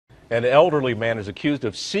An elderly man is accused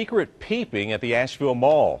of secret peeping at the Asheville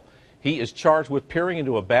Mall. He is charged with peering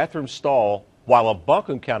into a bathroom stall while a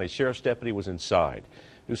Buncombe County Sheriff's deputy was inside.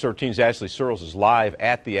 News 13's Ashley Searles is live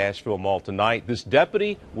at the Asheville Mall tonight. This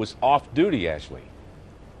deputy was off duty, Ashley.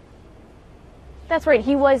 That's right.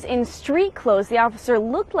 He was in street clothes. The officer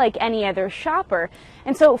looked like any other shopper.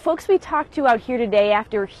 And so folks we talked to out here today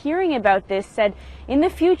after hearing about this said in the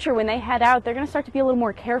future when they head out, they're going to start to be a little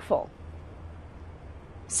more careful.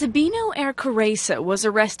 Sabino Ercoreca was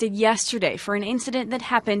arrested yesterday for an incident that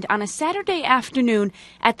happened on a Saturday afternoon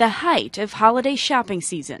at the height of holiday shopping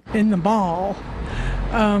season. In the mall.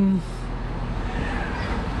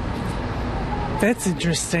 That's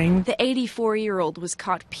interesting. The 84-year-old was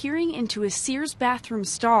caught peering into a Sears bathroom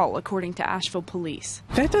stall, according to Asheville Police.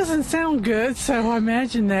 That doesn't sound good, so I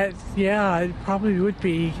imagine that, yeah, it probably would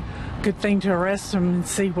be a good thing to arrest him and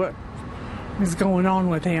see what is going on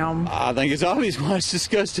with him. I think it's obvious why it's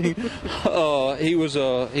disgusting.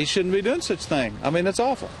 He shouldn't be doing such thing. I mean, that's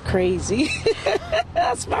awful. Crazy.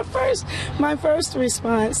 That's my first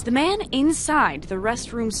response. The man inside the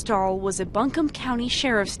restroom stall was a Buncombe County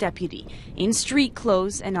Sheriff's deputy in street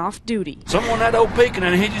clothes and off duty. Someone that old peeking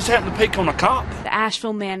and he just happened to peek on a cop. The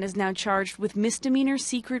Asheville man is now charged with misdemeanor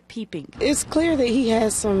secret peeping. It's clear that he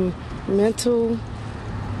has some mental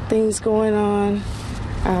things going on.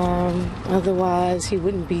 Otherwise, he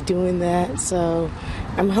wouldn't be doing that. So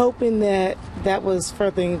I'm hoping that that was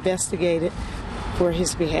further investigated for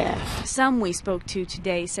his behalf. Some we spoke to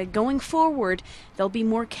today said going forward, they'll be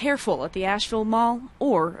more careful at the Asheville Mall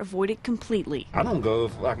or avoid it completely. I don't go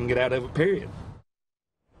if I can get out of it, period.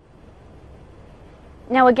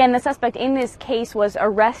 Now again, the suspect in this case was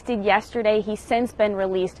arrested yesterday. He's since been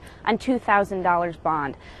released on $2,000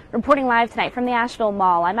 bond. Reporting live tonight from the Asheville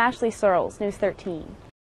Mall, I'm Ashley Searles, News 13.